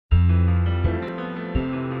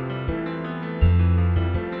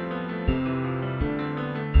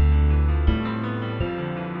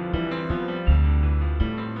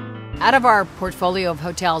Out of our portfolio of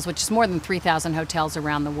hotels, which is more than 3,000 hotels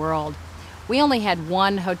around the world, we only had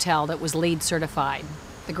one hotel that was LEED certified,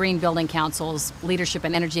 the Green Building Council's Leadership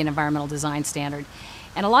in Energy and Environmental Design standard.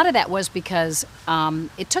 And a lot of that was because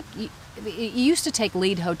it used to take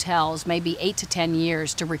LEED hotels maybe 8 to 10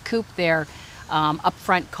 years to recoup their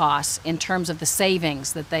upfront costs in terms of the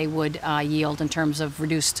savings that they would yield in terms of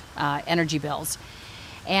reduced energy bills.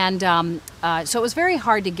 And so it was very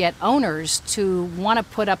hard to get owners to want to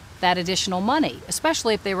put up that additional money,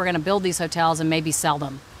 especially if they were going to build these hotels and maybe sell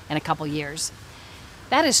them in a couple years.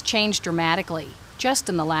 That has changed dramatically just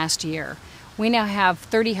in the last year. We now have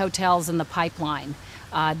 30 hotels in the pipeline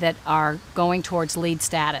that are going towards LEED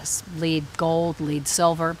status, LEED Gold, LEED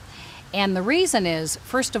Silver. And the reason is,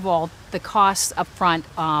 first of all, the costs up front,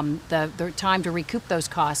 the time to recoup those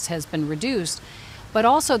costs has been reduced, but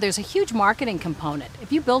also there's a huge marketing component.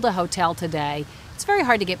 If you build a hotel today, it's very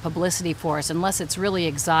hard to get publicity for us unless it's really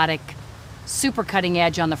exotic, super cutting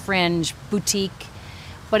edge on the fringe, boutique.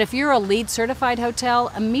 But if you're a LEED certified hotel,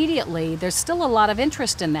 immediately there's still a lot of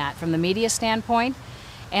interest in that from the media standpoint.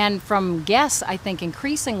 And from guests, I think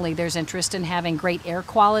increasingly there's interest in having great air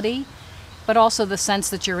quality, but also the sense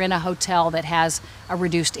that you're in a hotel that has a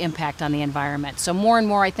reduced impact on the environment. So more and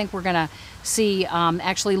more I think we're going to see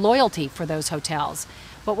actually loyalty for those hotels.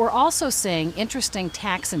 But we're also seeing interesting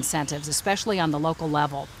tax incentives, especially on the local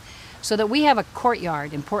level. So that we have a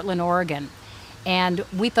Courtyard in Portland, Oregon, and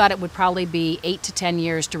we thought it would probably be 8 to 10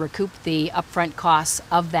 years to recoup the upfront costs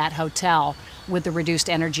of that hotel with the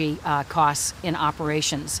reduced energy costs in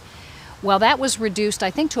operations. Well, that was reduced,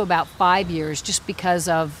 I think, to about 5 years just because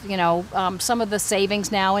of, some of the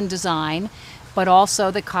savings now in design, but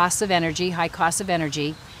also the cost of energy, high cost of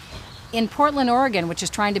energy. In Portland, Oregon, which is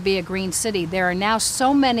trying to be a green city, there are now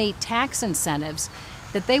so many tax incentives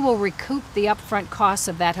that they will recoup the upfront costs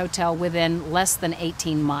of that hotel within less than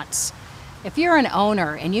 18 months. If you're an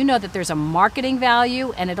owner and you know that there's a marketing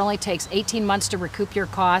value and it only takes 18 months to recoup your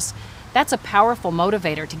costs, that's a powerful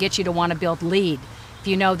motivator to get you to want to build LEED. If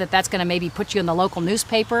you know that that's going to maybe put you in the local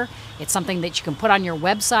newspaper, it's something that you can put on your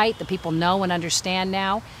website that people know and understand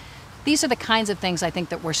now. These are the kinds of things I think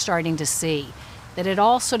that we're starting to see, that it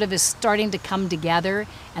all sort of is starting to come together,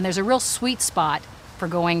 and there's a real sweet spot for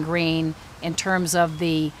going green in terms of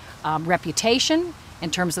the reputation, in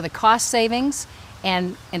terms of the cost savings,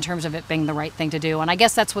 and in terms of it being the right thing to do. And I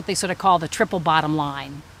guess that's what they sort of call the triple bottom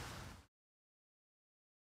line.